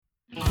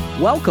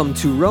Welcome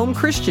to Rome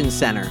Christian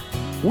Center.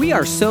 We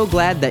are so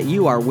glad that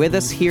you are with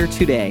us here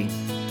today.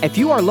 If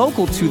you are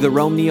local to the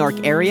Rome, New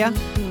York area,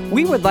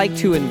 we would like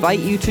to invite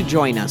you to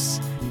join us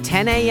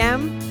 10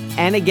 a.m.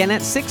 and again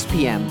at 6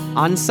 p.m.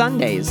 on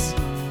Sundays.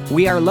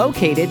 We are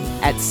located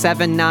at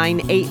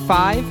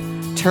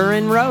 7985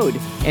 Turin Road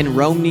in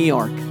Rome, New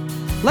York.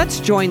 Let's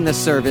join the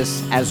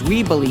service as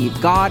we believe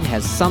God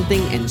has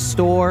something in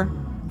store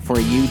for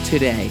you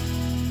today.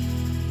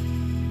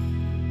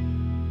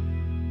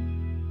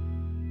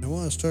 I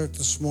want to start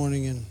this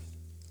morning in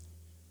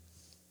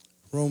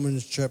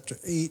Romans chapter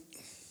 8.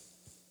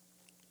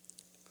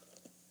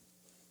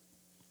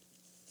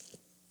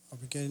 I've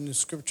been getting the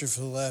scripture for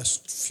the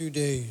last few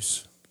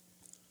days,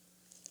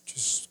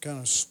 just kind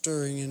of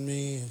stirring in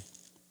me.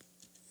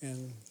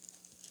 And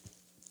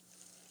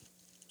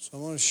so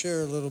I want to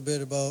share a little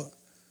bit about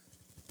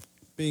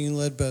not being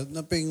led by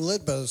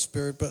the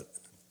Spirit, but,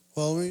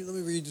 well, let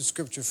me read the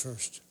scripture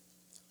first.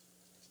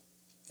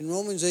 In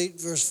Romans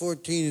 8, verse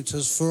 14, it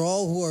says, "For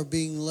all who are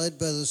being led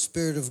by the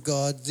Spirit of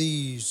God,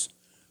 these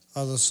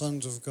are the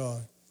sons of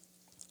God."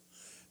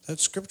 That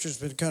scripture's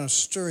been kind of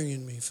stirring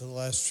in me for the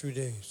last few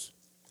days.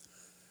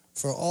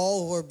 For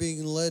all who are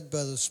being led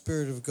by the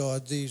Spirit of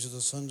God, these are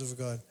the sons of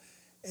God.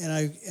 And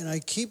I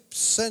keep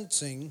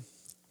sensing,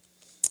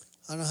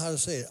 I don't know how to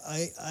say it,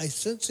 I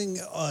sensing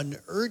an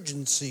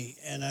urgency,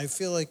 and I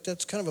feel like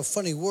that's kind of a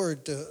funny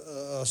word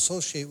to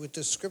associate with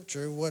this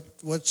scripture,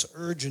 what's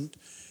urgent.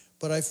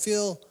 But I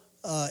feel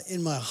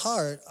in my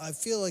heart, I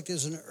feel like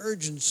there's an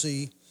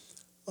urgency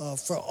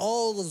for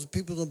all of the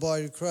people in the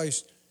body of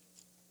Christ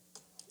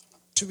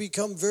to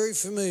become very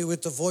familiar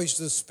with the voice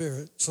of the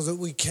Spirit so that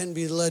we can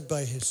be led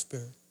by His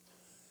Spirit.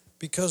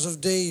 Because of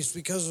days,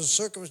 because of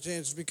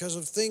circumstances, because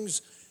of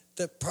things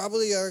that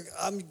probably are,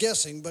 I'm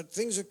guessing, but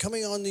things are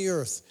coming on the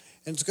earth.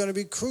 And it's going to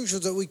be crucial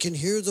that we can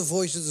hear the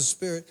voice of the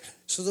Spirit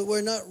so that we're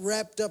not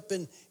wrapped up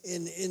in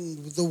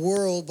the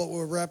world, but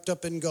we're wrapped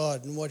up in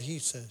God and what He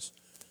says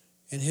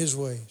and His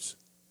ways.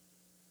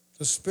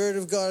 The Spirit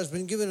of God has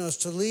been given us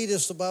to lead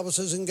us, the Bible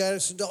says, and guide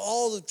us into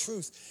all the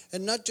truth,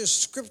 and not just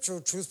scriptural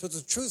truth, but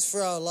the truth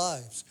for our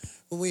lives.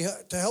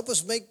 To help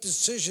us make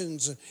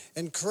decisions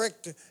and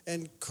correct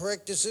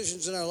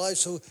decisions in our lives,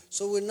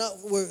 so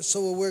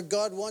we're where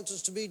God wants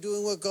us to be,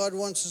 doing what God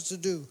wants us to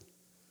do.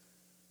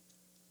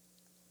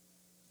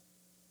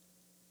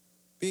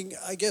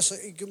 I guess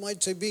you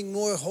might say, being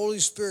more Holy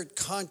Spirit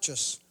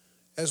conscious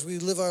as we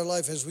live our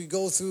life, as we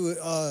go through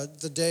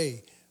the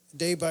day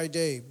by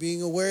day,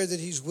 being aware that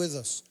He's with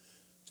us,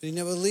 that He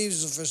never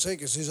leaves us or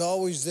forsakes us. He's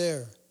always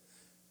there.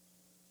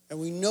 And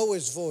we know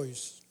His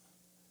voice.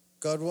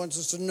 God wants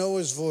us to know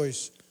His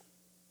voice.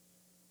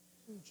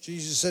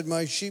 Jesus said,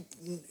 "My sheep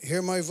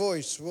hear my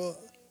voice." Well,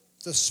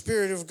 the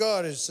Spirit of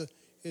God is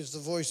the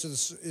voice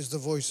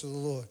of the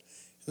Lord.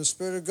 And the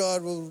Spirit of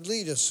God will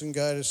lead us and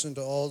guide us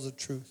into all the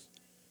truth.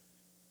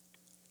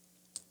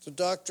 The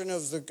doctrine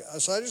of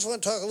so I just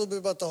want to talk a little bit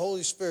about the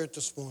Holy Spirit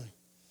this morning.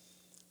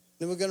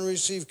 Then we're going to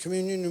receive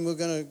communion and we're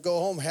going to go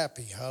home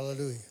happy.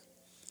 Hallelujah.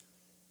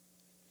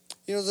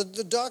 You know,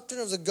 the doctrine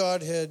of the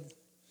Godhead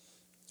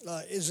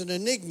is an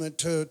enigma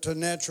to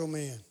natural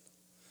man.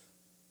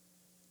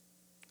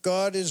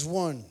 God is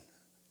one.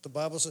 The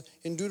Bible says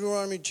in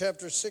Deuteronomy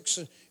chapter 6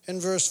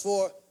 and verse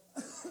 4,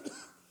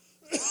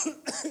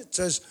 it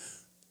says,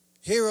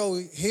 Hear, O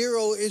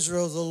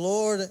Israel, the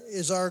Lord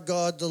is our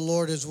God, the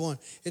Lord is one.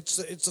 It's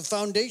the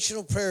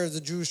foundational prayer of the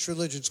Jewish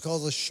religion. It's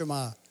called the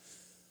Shema.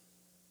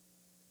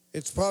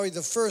 It's probably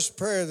the first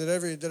prayer that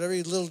every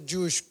little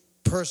Jewish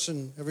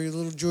person, every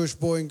little Jewish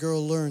boy and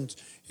girl learns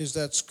is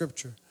that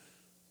scripture.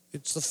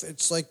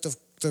 It's like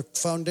the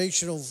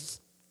foundational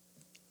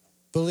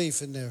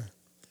belief in there.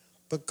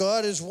 But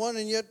God is one,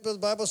 and yet the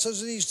Bible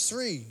says that He's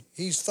three.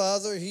 He's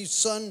Father, He's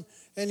Son,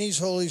 and He's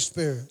Holy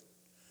Spirit.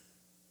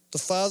 The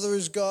Father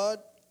is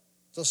God,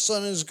 the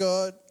Son is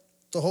God,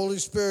 the Holy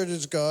Spirit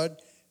is God,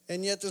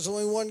 and yet there's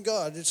only one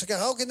God. It's like,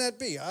 how can that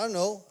be? I don't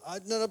know.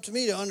 It's not up to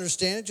me to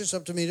understand it, just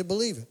up to me to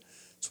believe it.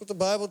 That's what the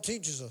Bible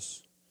teaches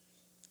us.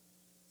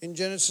 In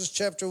Genesis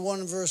chapter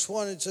 1 verse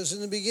 1, it says,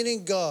 "In the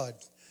beginning God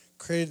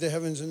created the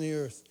heavens and the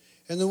earth."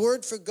 And the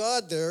word for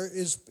God there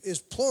is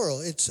plural.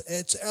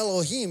 It's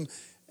Elohim.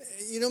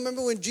 You know,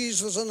 remember when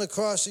Jesus was on the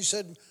cross, He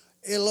said,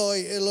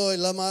 "Eloi, Eloi,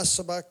 lama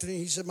sabachthani."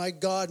 He said, my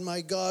God,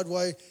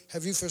 why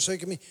have you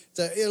forsaken me?"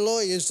 The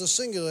Eloi is the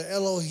singular.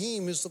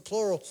 Elohim is the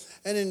plural.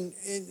 And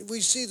we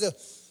see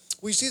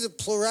the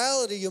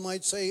plurality, you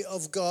might say,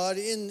 of God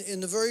in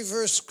the very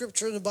first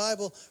scripture in the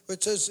Bible where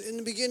it says, "In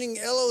the beginning,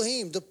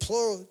 Elohim," the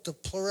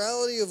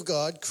plurality of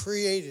God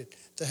created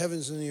the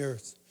heavens and the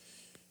earth.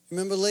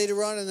 Remember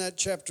later on in that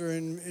chapter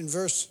in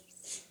verse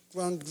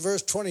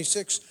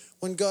 26,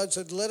 when God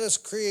said, let us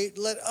create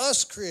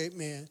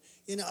man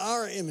in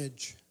our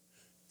image.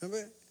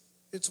 Remember?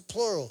 It's a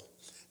plural.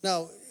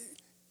 Now,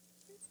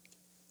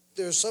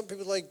 there are some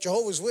people like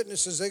Jehovah's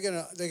Witnesses, they're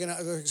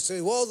gonna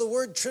say, well, the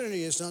word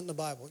Trinity is not in the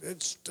Bible.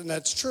 And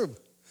that's true.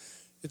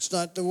 It's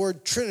not the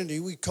word Trinity.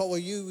 We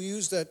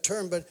use that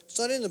term, but it's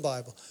not in the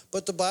Bible.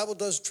 But the Bible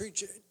does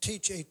teach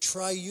a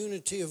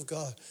triunity of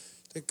God,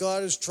 that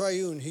God is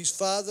triune. He's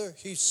Father,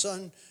 He's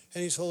Son,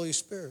 and He's Holy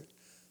Spirit.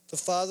 The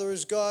Father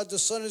is God, the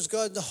Son is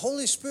God, the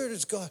Holy Spirit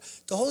is God.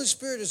 The Holy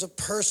Spirit is a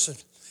person.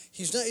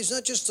 He's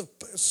not just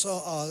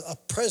a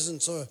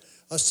presence or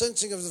a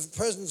sensing of the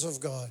presence of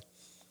God.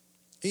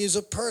 He is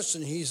a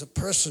person. He's a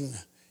person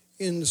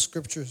in the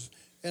Scriptures.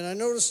 And I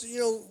notice,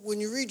 when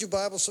you read your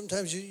Bible,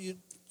 sometimes you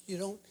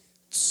don't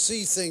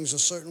see things a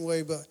certain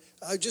way, but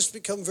I've just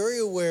become very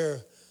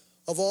aware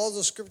of all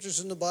the Scriptures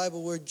in the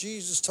Bible where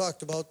Jesus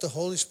talked about the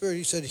Holy Spirit.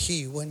 He said,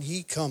 when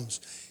He comes,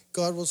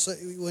 God will say,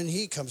 when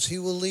He comes, He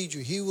will lead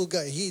you. He will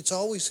guide. It's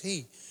always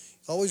He.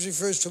 Always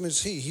refers to Him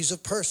as He. He's a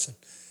person.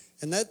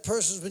 And that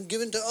person has been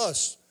given to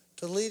us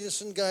to lead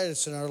us and guide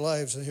us in our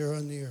lives here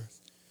on the earth.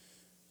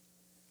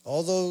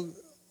 Although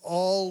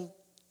all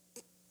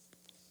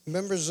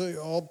members,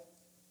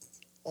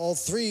 all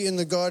three in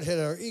the Godhead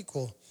are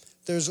equal,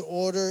 there's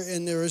order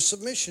and there is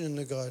submission in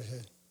the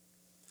Godhead.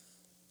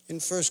 In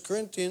 1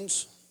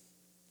 Corinthians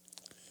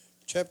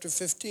chapter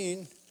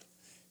 15,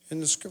 in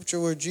the scripture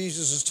where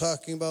Jesus is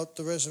talking about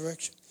the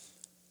resurrection,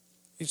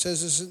 he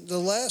says, the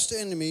last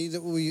enemy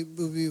that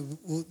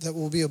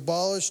will be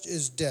abolished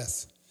is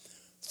death.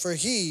 For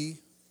He,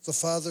 the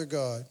Father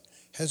God,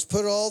 has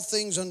put all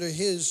things under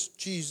His,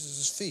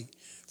 Jesus' feet.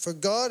 For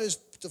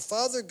the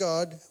Father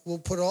God will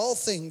put all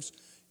things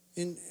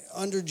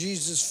under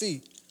Jesus'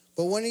 feet.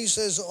 But when He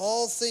says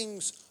all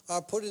things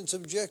are put in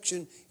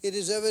subjection, it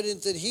is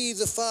evident that He,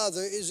 the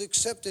Father, is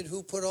accepted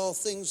who put all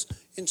things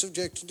in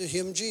subjection to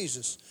Him,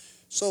 Jesus.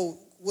 So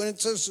when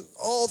it says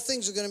all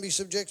things are going to be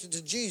subjected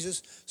to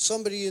Jesus,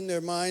 somebody in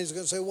their mind is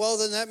going to say, well,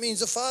 then that means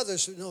the Father.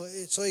 So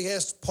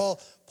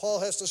Paul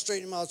has to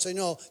straighten him out and say,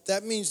 no,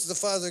 that means the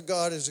Father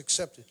God is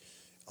accepted.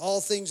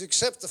 All things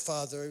except the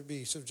Father will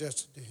be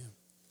subjected to Him.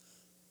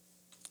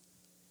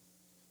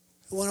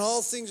 When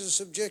all things are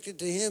subjected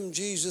to Him,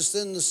 Jesus,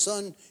 then the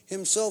Son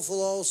Himself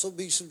will also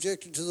be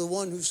subjected to the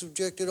one who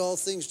subjected all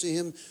things to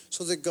Him,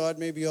 so that God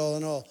may be all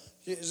in all.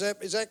 Is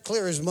that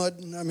clear as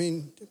mud? I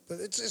mean, but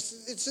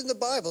it's in the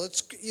Bible.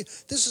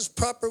 This is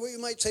proper, what you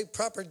might say,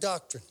 proper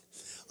doctrine.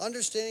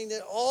 Understanding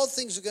that all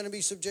things are going to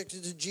be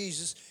subjected to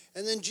Jesus,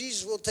 and then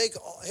Jesus will take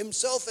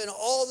Himself and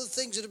all the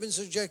things that have been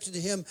subjected to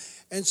Him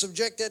and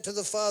subject that to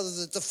the Father,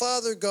 that the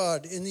Father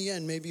God in the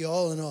end may be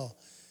all in all.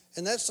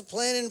 And that's the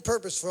plan and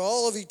purpose for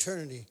all of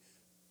eternity.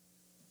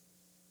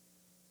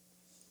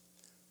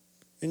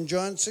 In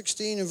John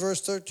 16 and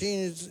verse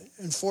 13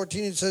 and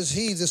 14, it says,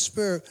 He, the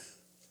Spirit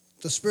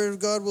of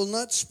God, will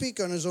not speak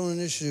on His own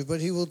initiative,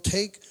 but He will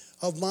take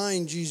of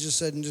mine, Jesus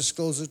said, and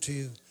disclose it to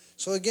you.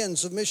 So again,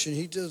 submission.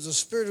 The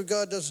Spirit of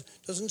God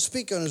doesn't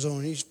speak on His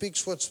own. He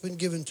speaks what's been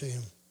given to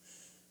Him.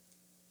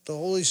 The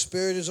Holy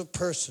Spirit is a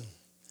person.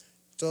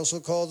 It's also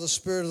called the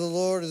Spirit of the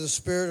Lord, or the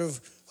Spirit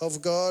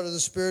of God, or the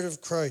Spirit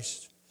of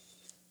Christ.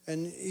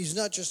 And He's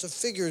not just a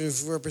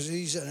figurative representative.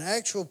 He's an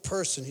actual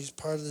person. He's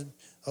part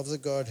of the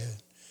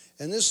Godhead.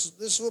 And this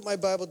is what my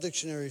Bible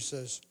dictionary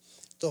says.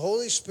 The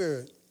Holy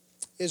Spirit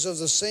is of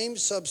the same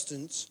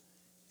substance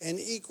and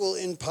equal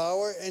in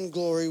power and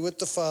glory with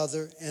the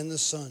Father and the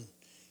Son.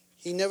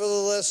 He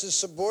nevertheless is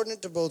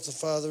subordinate to both the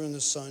Father and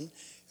the Son,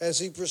 as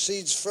He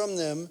proceeds from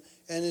them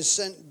and is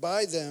sent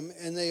by them,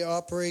 and they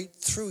operate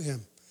through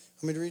Him.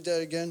 Want me to read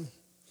that again?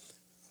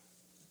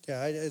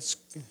 Yeah, it's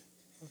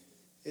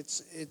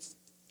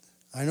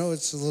I know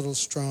it's a little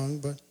strong,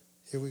 but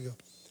here we go.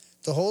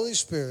 The Holy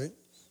Spirit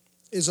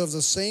is of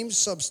the same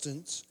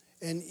substance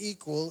and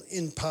equal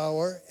in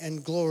power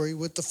and glory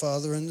with the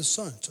Father and the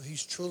Son. So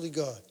He's truly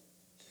God.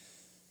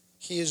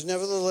 He is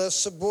nevertheless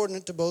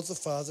subordinate to both the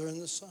Father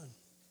and the Son.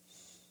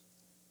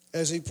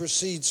 As He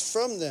proceeds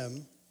from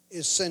them,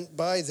 is sent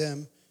by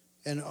them,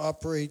 and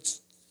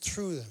operates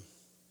through them.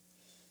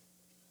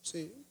 See,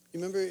 you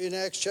remember in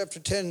Acts chapter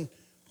 10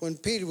 when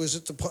Peter was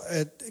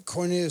at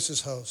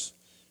Cornelius' house.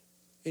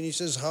 And he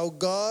says, how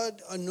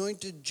God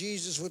anointed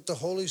Jesus with the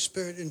Holy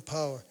Spirit in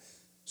power.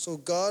 So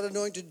God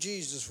anointed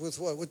Jesus with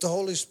what? With the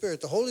Holy Spirit.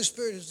 The Holy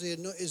Spirit is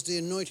the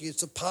anointing. It's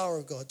the power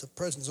of God, the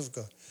presence of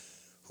God.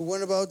 Who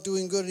went about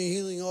doing good and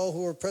healing all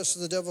who were oppressed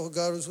of the devil,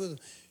 God was with him.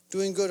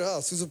 Doing good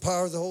how? Through the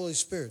power of the Holy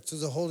Spirit. Through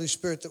the Holy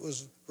Spirit that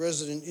was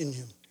resident in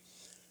Him.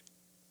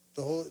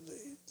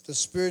 The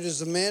Spirit is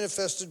the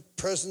manifested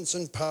presence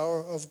and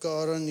power of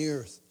God on the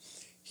earth.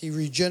 He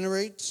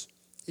regenerates.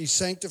 He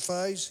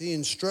sanctifies, He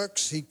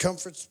instructs, He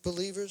comforts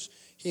believers,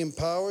 He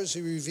empowers,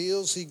 He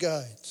reveals, He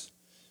guides.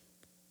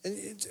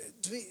 And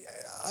to me,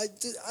 I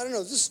don't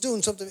know, this is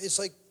doing something. It's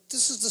like,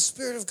 this is the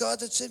Spirit of God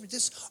that's in me.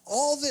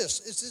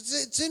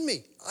 It's in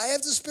me. I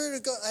have the Spirit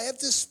of God. I have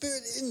this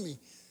Spirit in me.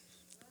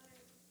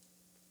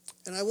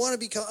 And I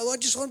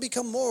just want to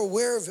become more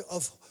aware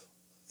of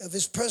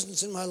His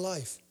presence in my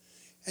life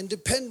and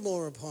depend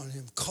more upon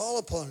Him, call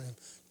upon Him,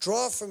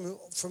 draw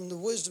from the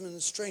wisdom and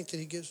the strength that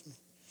He gives me.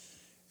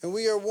 And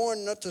we are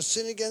warned not to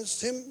sin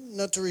against Him,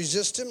 not to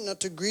resist Him, not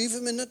to grieve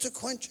Him, and not to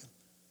quench Him.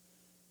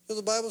 So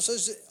the Bible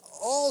says that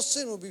all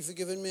sin will be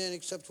forgiven man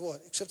except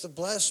what? Except the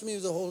blasphemy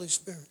of the Holy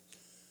Spirit.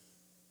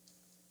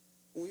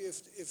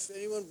 If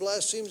anyone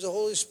blasphemes the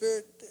Holy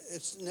Spirit,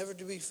 it's never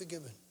to be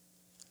forgiven.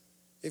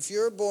 If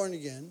you're born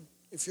again,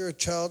 if you're a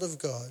child of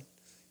God,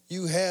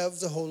 you have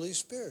the Holy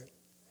Spirit.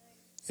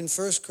 In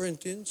 1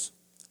 Corinthians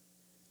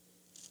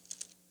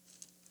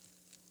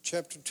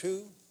chapter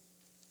 2,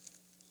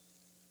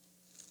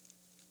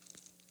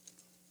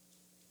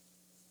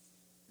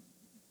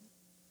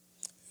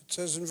 it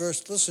says in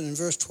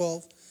verse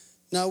 12,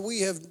 now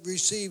we have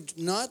received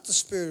not the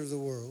spirit of the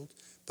world,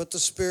 but the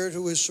Spirit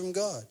who is from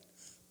God.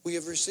 We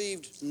have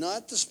received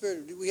not the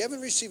Spirit, we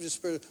haven't received the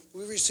Spirit,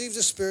 we received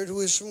the Spirit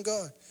who is from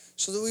God,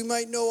 so that we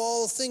might know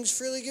all things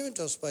freely given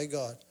to us by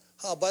God.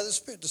 How? By the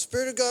Spirit. The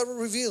Spirit of God will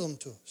reveal them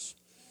to us.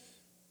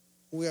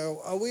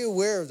 Are we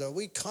aware of that?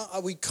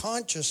 Are we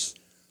conscious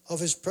of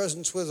His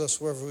presence with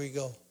us wherever we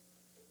go?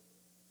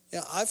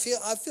 Yeah, I feel.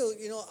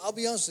 I'll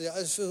be honest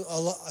with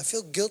you. I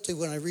feel guilty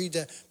when I read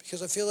that,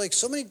 because I feel like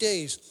so many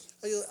days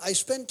I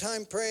spend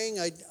time praying.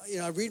 I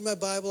read my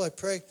Bible. I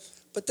pray,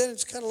 but then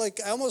it's kind of like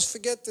I almost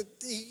forget that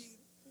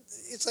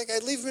it's like I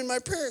leave Him in my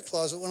prayer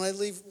closet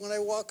when I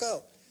walk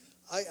out.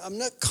 I'm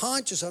not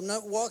conscious. I'm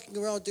not walking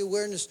around with the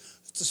awareness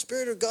that the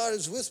Spirit of God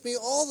is with me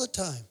all the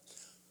time,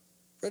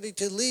 ready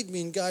to lead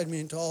me and guide me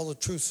into all the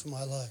truths of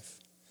my life.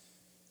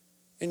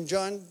 In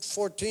John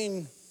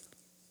 14.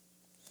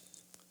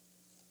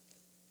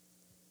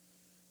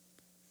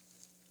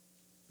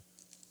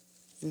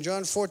 In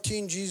John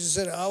 14, Jesus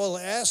said, I will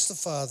ask the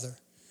Father,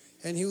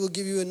 and He will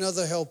give you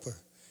another helper.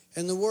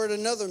 And the word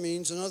another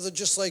means another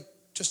just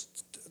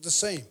the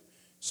same.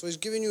 So He's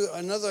giving you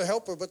another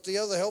helper, but the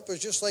other helper is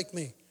just like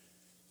me.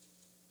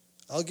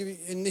 I'll give you,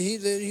 and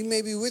he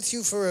may be with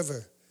you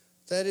forever.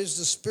 That is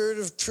the Spirit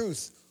of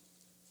truth,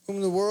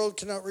 whom the world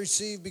cannot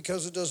receive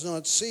because it does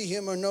not see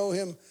Him or know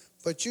Him,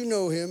 but you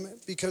know Him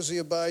because He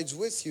abides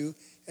with you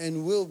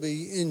and will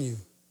be in you.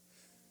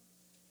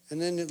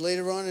 And then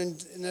later on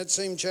in that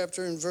same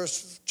chapter, in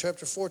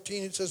chapter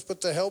 14, it says, but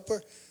the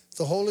Helper,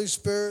 the Holy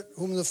Spirit,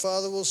 whom the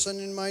Father will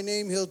send in my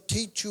name, He'll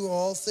teach you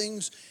all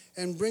things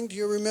and bring to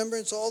your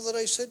remembrance all that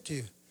I said to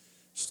you.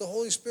 It's the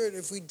Holy Spirit.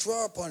 If we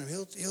draw upon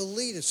Him, He'll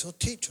lead us. He'll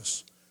teach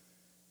us.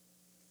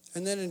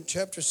 And then in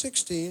chapter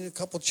 16, a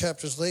couple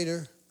chapters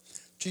later,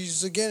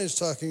 Jesus again is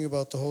talking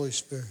about the Holy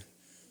Spirit.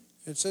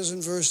 It says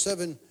in verse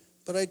 7,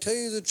 but I tell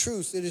you the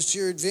truth, it is to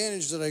your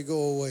advantage that I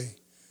go away.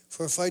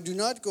 For if I do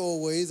not go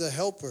away, the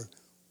Helper,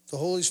 the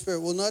Holy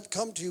Spirit, will not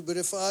come to you. But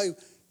if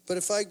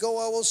I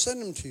go, I will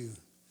send Him to you.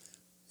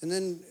 And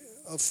then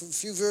a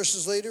few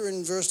verses later,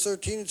 in verse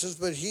 13, it says,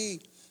 but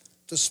He,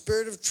 the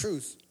Spirit of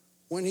truth,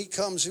 when He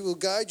comes, He will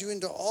guide you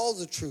into all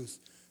the truth.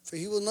 For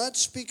He will not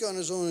speak on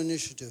His own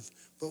initiative,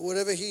 but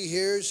whatever He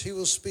hears, He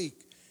will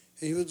speak.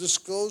 And He will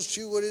disclose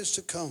to you what is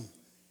to come.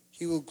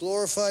 He will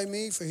glorify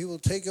me, for He will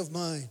take of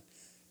mine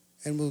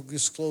and will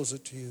disclose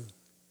it to you.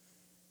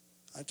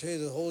 I tell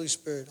you, the Holy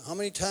Spirit, how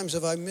many times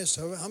have I missed?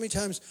 How many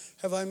times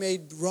have I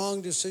made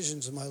wrong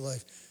decisions in my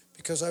life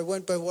because I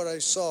went by what I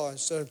saw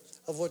instead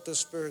of what the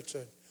Spirit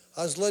said?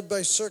 I was led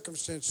by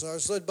circumstances. I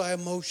was led by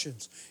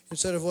emotions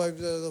instead of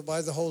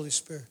by the Holy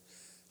Spirit.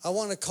 I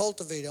want to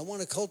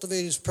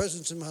cultivate His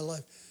presence in my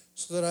life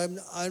so that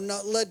I'm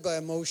not led by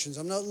emotions.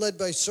 I'm not led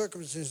by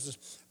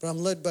circumstances, but I'm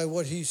led by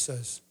what He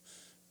says,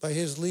 by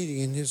His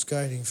leading and His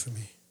guiding for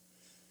me.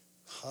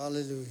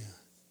 Hallelujah.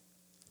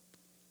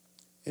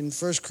 In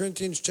 1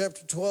 Corinthians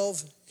chapter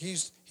 12,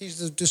 he's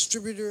the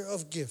distributor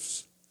of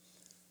gifts.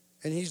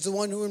 And He's the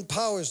one who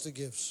empowers the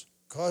gifts,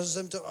 causes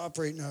them to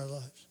operate in our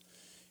lives.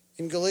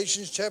 In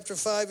Galatians chapter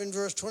 5 and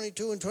verse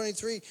 22 and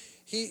 23,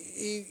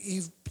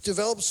 he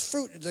develops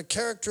fruit. The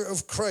character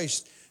of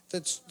Christ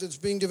that's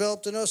being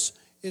developed in us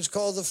is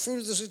called the fruit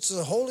of this. It's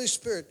the Holy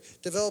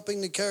Spirit developing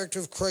the character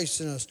of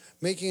Christ in us,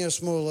 making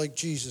us more like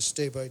Jesus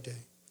day by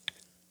day.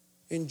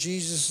 In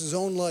Jesus'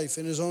 own life,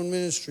 in His own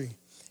ministry,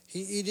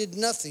 He did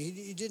nothing.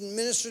 He didn't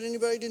minister to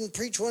anybody. He didn't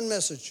preach one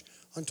message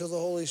until the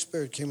Holy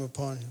Spirit came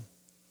upon Him.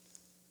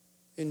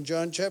 In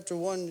John chapter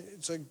 1,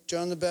 it's like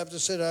John the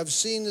Baptist said, I've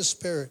seen the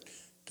Spirit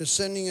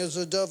descending as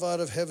a dove out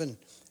of heaven,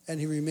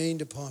 and He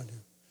remained upon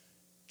Him.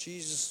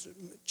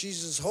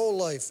 Jesus' whole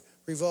life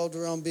revolved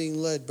around being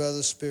led by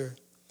the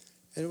Spirit.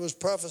 And it was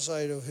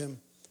prophesied of Him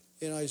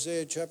in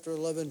Isaiah chapter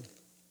 11.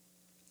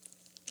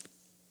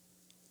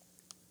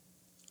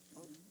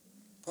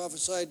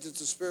 Prophesied that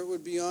the Spirit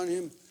would be on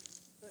Him.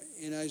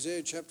 In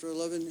Isaiah chapter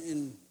 11,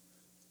 in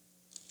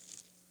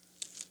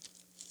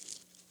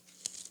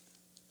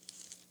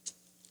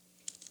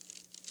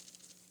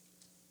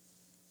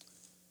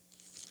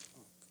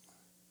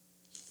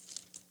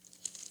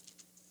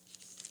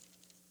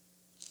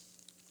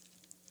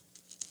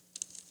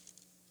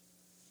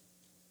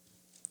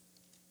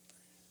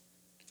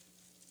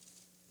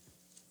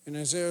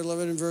Isaiah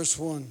 11 and verse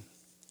 1, it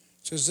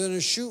says, then a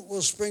shoot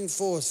will spring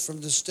forth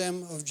from the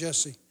stem of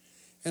Jesse,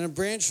 and a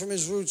branch from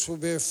his roots will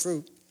bear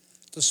fruit.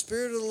 The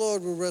Spirit of the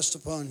Lord will rest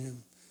upon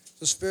Him,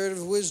 the Spirit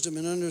of wisdom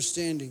and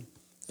understanding,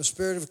 the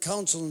Spirit of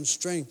counsel and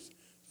strength,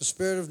 the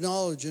Spirit of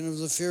knowledge and of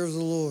the fear of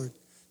the Lord,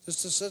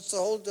 That's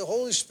the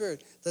Holy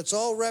Spirit. That's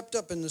all wrapped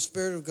up in the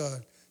Spirit of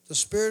God. The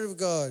Spirit of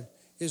God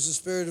is the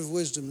Spirit of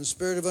wisdom, the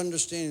Spirit of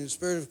understanding, the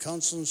Spirit of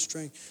counsel and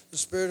strength, the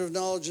Spirit of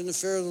knowledge and the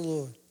fear of the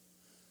Lord.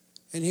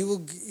 And he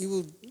will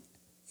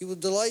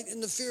delight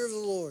in the fear of the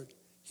Lord.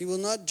 He will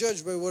not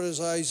judge by what his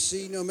eyes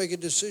see, nor make a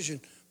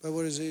decision by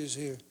what his ears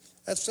hear.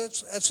 That's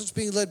what's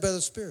being led by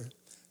the Spirit.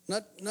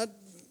 Not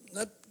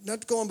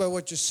going by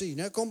what you see,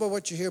 not going by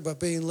what you hear, but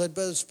being led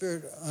by the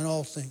Spirit on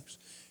all things.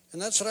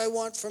 And that's what I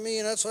want for me,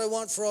 and that's what I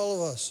want for all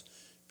of us.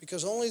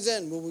 Because only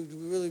then will we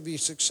really be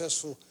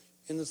successful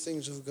in the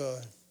things of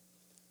God.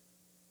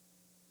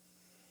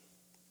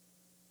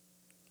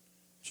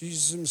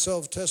 Jesus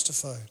himself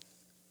testified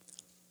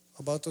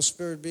about the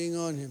Spirit being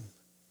on him.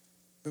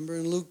 Remember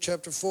in Luke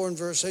chapter 4 and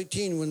verse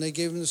 18, when they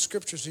gave him the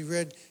scriptures he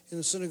read in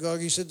the synagogue,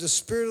 he said, "The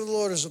Spirit of the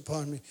Lord is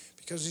upon me,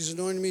 because he's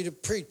anointed me to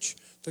preach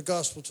the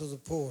gospel to the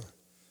poor,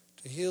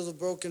 to heal the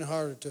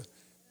brokenhearted, to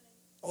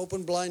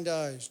open blind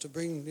eyes, to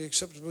bring the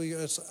acceptable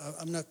year."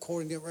 I'm not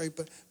quoting it right,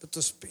 but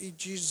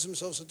Jesus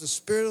himself said, "The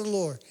Spirit of the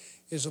Lord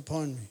is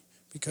upon me,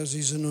 because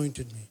he's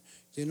anointed me."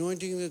 The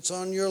anointing that's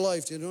on your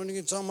life, the anointing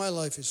that's on my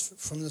life is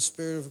from the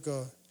Spirit of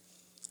God.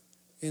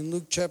 In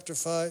Luke chapter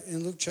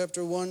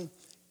 1,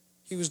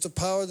 he was the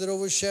power that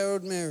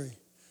overshadowed Mary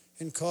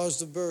and caused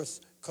the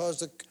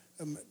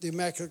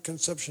Immaculate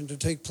Conception to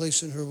take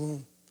place in her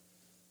womb.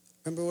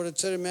 Remember what it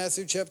said in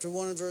Matthew chapter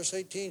 1 and verse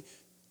 18?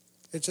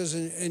 It says,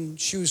 and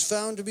she was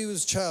found to be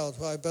with child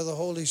by the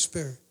Holy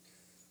Spirit.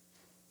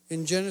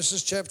 In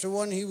Genesis chapter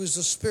 1, he was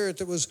the Spirit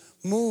that was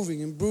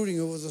moving and brooding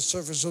over the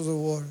surface of the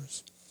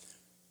waters.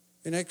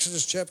 In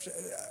Exodus chapter,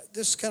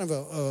 this is kind of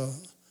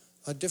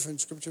a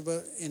different scripture,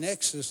 but in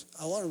Exodus,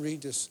 I want to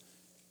read this.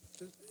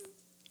 In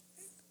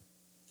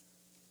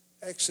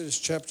Exodus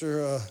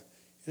chapter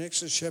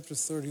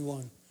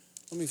 31.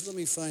 Let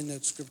me find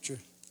that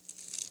scripture.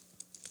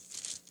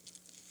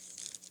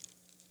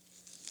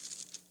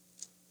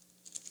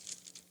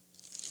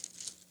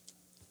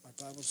 My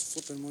Bible's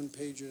flipping one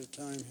page at a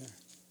time here.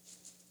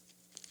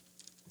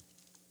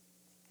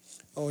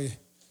 Oh yeah.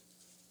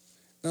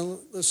 Now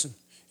listen.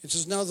 It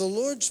says, "Now the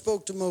Lord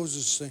spoke to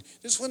Moses, saying,"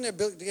 this is when the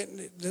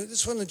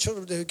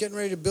children, they were getting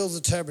ready to build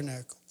the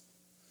tabernacle.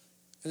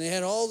 And they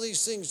had all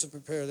these things to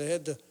prepare. They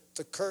had the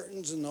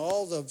curtains and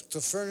all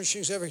the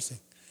furnishings, everything.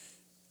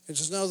 It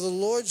says, "Now the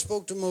Lord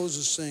spoke to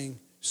Moses,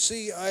 saying,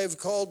 See, I have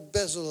called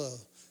Bezalel,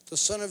 the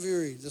son of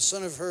Uri, the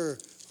son of Hur,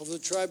 of the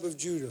tribe of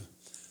Judah.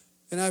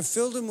 And I've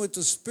filled him with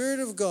the Spirit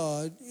of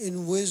God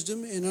in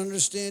wisdom, in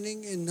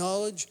understanding, in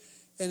knowledge,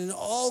 and in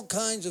all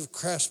kinds of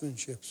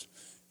craftsmanship,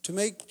 to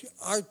make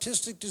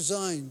artistic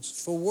designs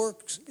for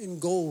works in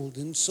gold,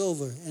 in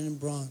silver, and in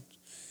bronze,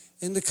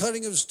 in the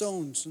cutting of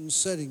stones and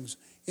settings,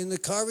 in the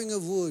carving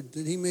of wood,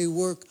 that he may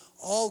work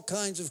all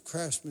kinds of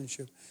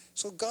craftsmanship."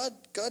 So God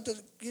can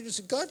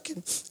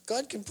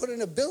put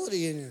an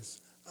ability in this.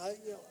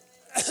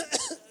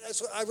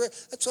 That's why I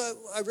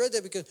read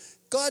that, because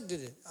God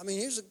did it. I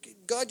mean,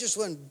 God just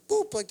went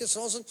boop like this,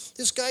 and all of a sudden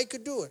this guy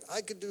could do it.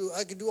 I could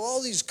do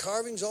all these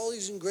carvings, all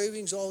these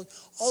engravings, all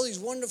these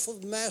wonderful,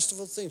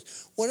 masterful things.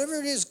 Whatever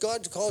it is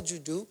God's called you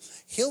to do,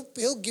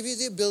 He'll give you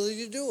the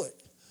ability to do it.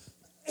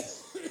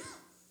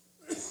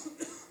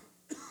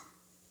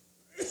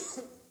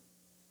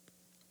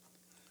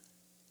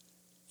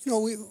 You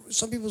know,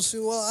 some people say,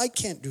 "Well, I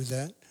can't do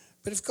that."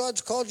 But if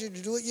God's called you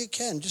to do it, you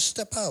can. Just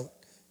step out.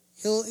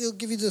 He'll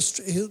give you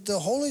the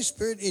Holy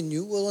Spirit in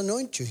you will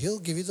anoint you. He'll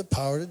give you the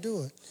power to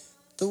do it,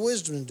 the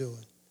wisdom to do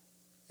it.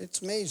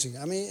 It's amazing.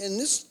 I mean, and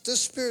this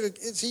Spirit,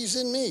 He's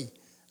in me.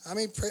 I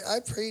mean,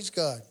 I praise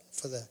God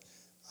for that.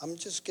 I'm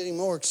just getting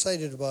more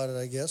excited about it,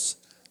 I guess,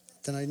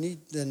 than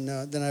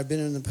I've been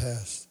in the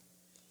past.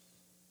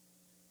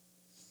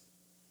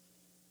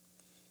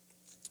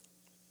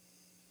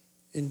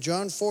 In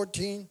John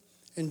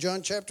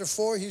chapter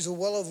 4, he's a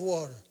well of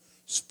water,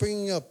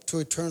 springing up to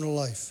eternal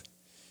life.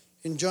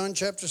 In John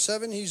chapter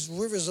 7, he's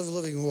rivers of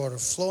living water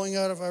flowing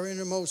out of our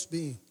innermost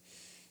being.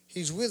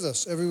 He's with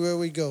us everywhere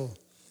we go.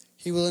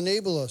 He will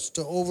enable us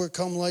to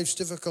overcome life's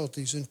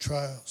difficulties and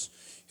trials.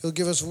 He'll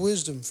give us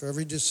wisdom for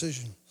every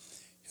decision.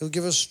 He'll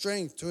give us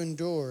strength to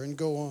endure and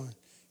go on.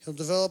 He'll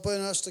develop in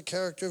us the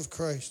character of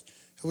Christ.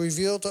 He'll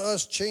reveal to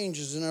us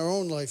changes in our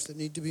own life that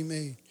need to be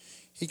made.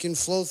 He can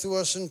flow through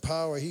us in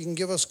power. He can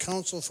give us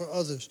counsel for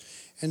others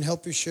and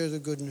help you share the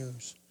good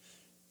news.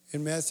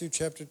 In Matthew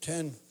chapter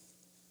 10,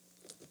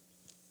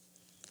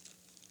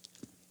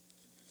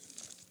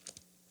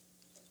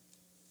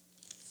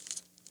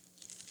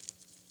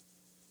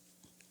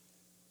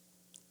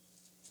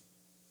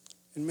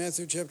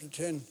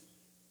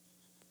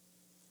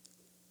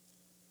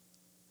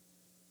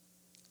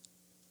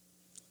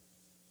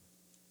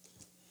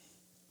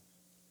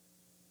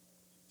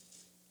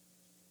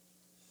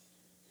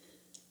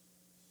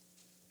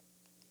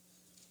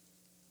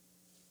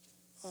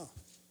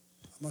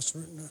 I must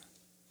have written that.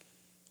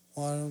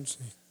 Well, I don't see.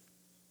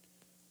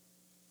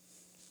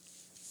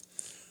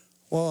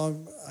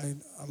 Well,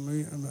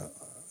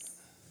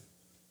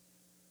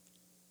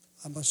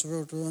 I must have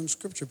wrote the wrong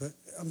scripture, but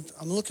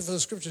I'm looking for the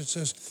scripture that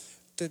says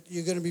that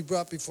you're going to be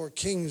brought before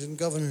kings and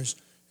governors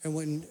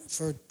and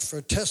for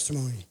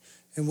testimony.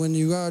 And when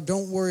you are,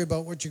 don't worry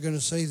about what you're going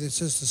to say. It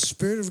says the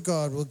Spirit of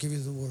God will give you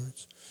the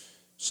words.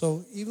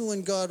 So even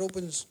when God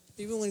opens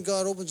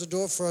a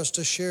door for us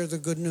to share the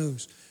good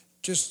news,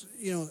 just,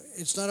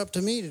 it's not up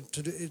to me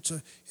to do.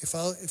 If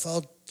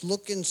I'll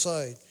look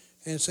inside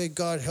and say,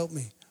 God, help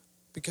me,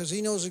 because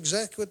He knows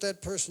exactly what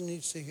that person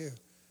needs to hear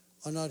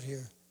or not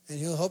hear, and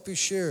He'll help you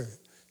share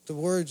the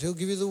words. He'll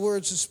give you the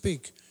words to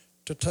speak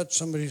to touch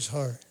somebody's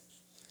heart.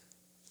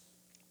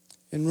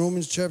 In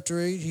Romans chapter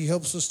 8, He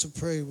helps us to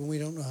pray when we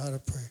don't know how to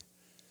pray.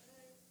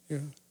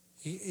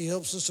 He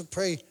helps us to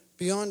pray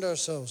beyond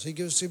ourselves. He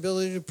gives us the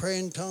ability to pray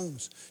in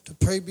tongues, to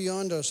pray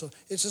beyond ourselves.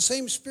 It's the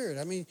same Spirit.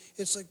 I mean,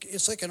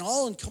 it's like an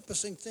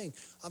all-encompassing thing.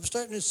 I'm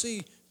starting to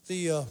see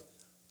the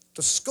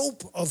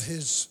scope of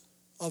His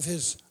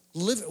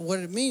living, what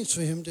it means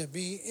for Him to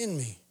be in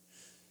me.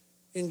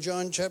 In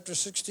John chapter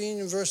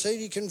 16 and verse 8,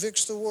 He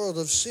convicts the world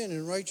of sin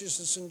and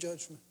righteousness and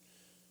judgment.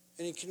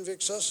 And He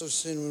convicts us of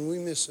sin when we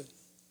miss it.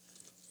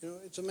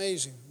 It's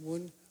amazing.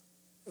 When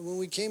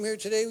we came here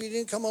today, we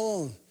didn't come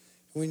alone.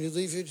 When you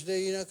leave here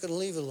today, you're not going to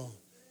leave alone.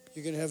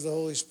 You're going to have the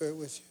Holy Spirit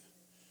with you.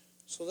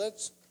 So I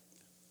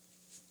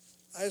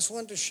just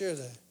wanted to share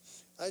that.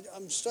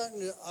 I'm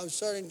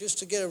starting just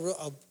to get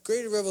a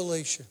greater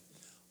revelation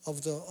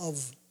of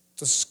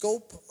the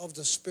scope of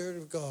the Spirit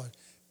of God,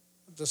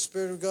 the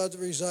Spirit of God that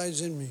resides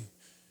in me,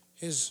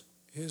 His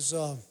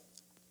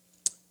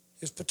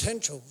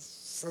potential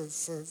for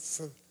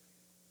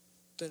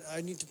that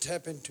I need to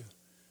tap into.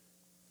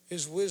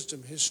 His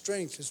wisdom, His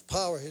strength, His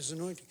power, His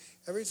anointing,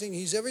 everything.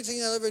 He's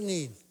everything I'll ever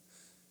need,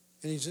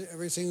 and He's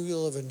everything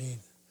we'll ever need.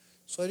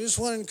 So I just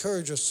want to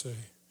encourage us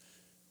today.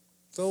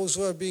 Those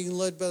who are being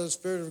led by the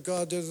Spirit of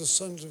God, they're the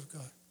sons of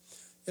God.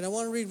 And I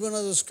want to read one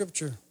other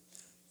scripture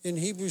in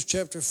Hebrews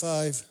chapter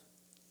 5.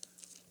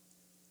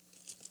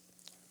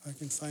 I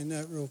can find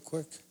that real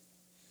quick.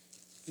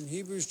 In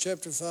Hebrews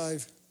chapter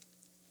 5.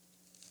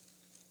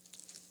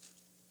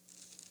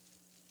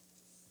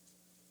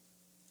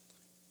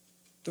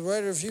 The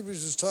writer of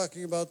Hebrews is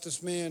talking about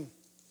this man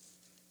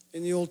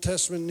in the Old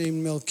Testament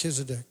named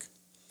Melchizedek.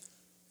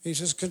 He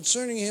says,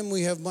 concerning him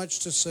we have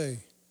much to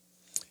say,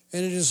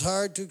 and it is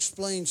hard to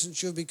explain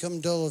since you have become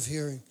dull of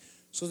hearing.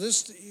 So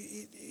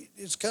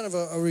it's kind of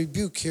a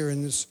rebuke here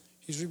in this.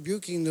 He's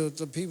rebuking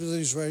the people that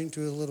he's writing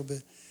to a little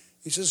bit.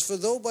 He says, for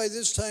though by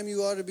this time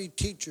you ought to be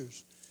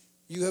teachers,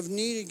 you have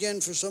need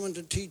again for someone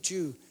to teach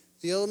you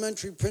the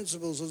elementary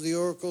principles of the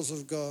oracles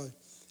of God,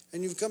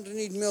 and you've come to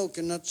need milk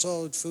and not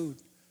solid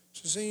food.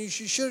 So saying you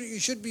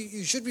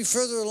should be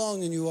further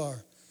along than you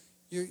are.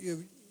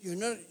 You're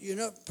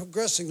not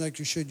progressing like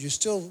you should. You're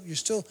still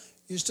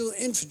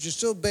infants. You're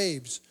still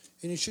babes,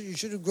 and you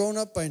should have grown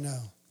up by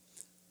now.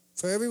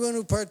 For everyone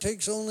who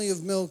partakes only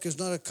of milk is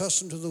not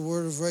accustomed to the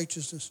word of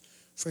righteousness,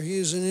 for he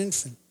is an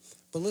infant.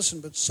 But listen,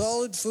 but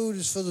solid food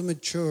is for the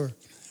mature,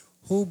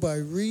 who by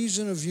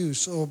reason of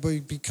use or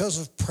because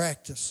of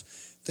practice,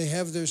 they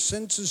have their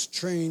senses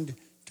trained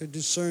to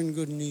discern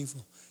good and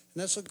evil.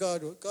 And that's what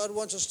God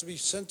wants us to be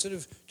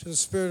sensitive to the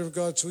Spirit of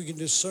God so we can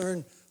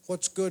discern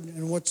what's good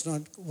and what's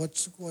not,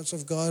 what's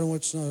of God and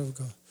what's not of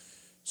God.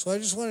 So I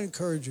just want to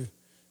encourage you.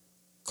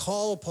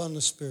 Call upon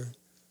the Spirit.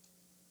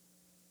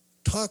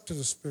 Talk to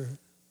the Spirit.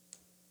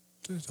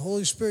 The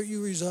Holy Spirit,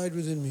 you reside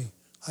within me.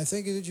 I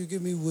thank you that you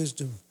give me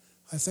wisdom.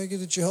 I thank you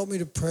that you help me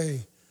to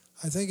pray.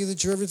 I thank you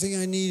that you're everything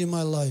I need in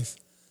my life.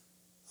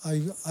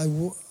 I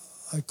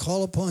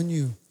call upon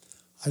you.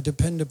 I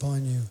depend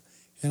upon you.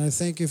 And I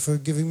thank you for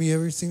giving me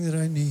everything that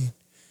I need.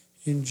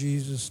 In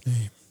Jesus'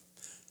 name.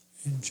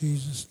 In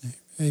Jesus' name.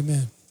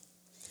 Amen.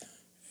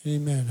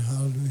 Amen.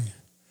 Hallelujah.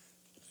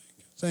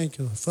 Thank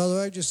you.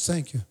 Father, I just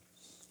thank you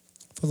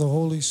for the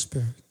Holy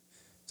Spirit.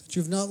 That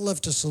you've not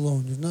left us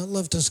alone. You've not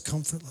left us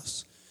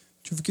comfortless.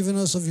 That you've given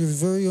us of your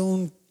very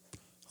own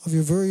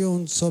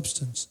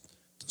substance.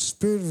 The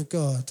Spirit of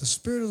God. The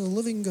Spirit of the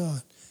living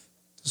God.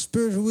 The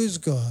Spirit who is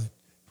God.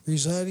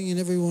 Residing in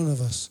every one of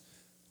us.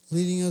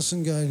 Leading us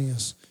and guiding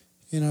us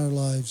in our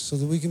lives so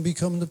that we can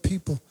become the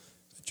people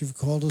that you've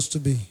called us to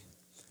be.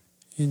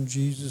 In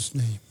Jesus'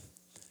 name,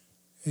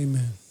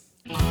 amen.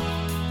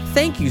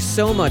 Thank you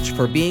so much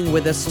for being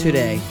with us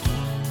today.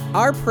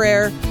 Our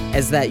prayer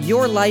is that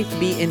your life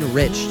be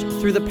enriched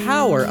through the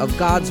power of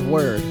God's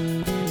Word,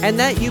 and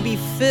that you be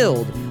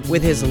filled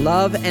with His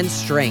love and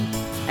strength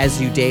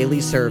as you daily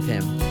serve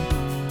Him.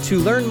 To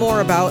learn more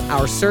about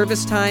our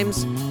service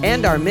times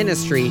and our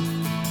ministry,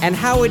 and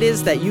how it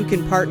is that you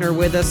can partner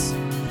with us,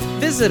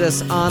 visit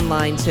us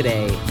online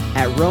today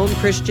at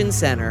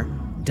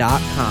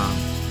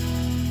RomeChristianCenter.com.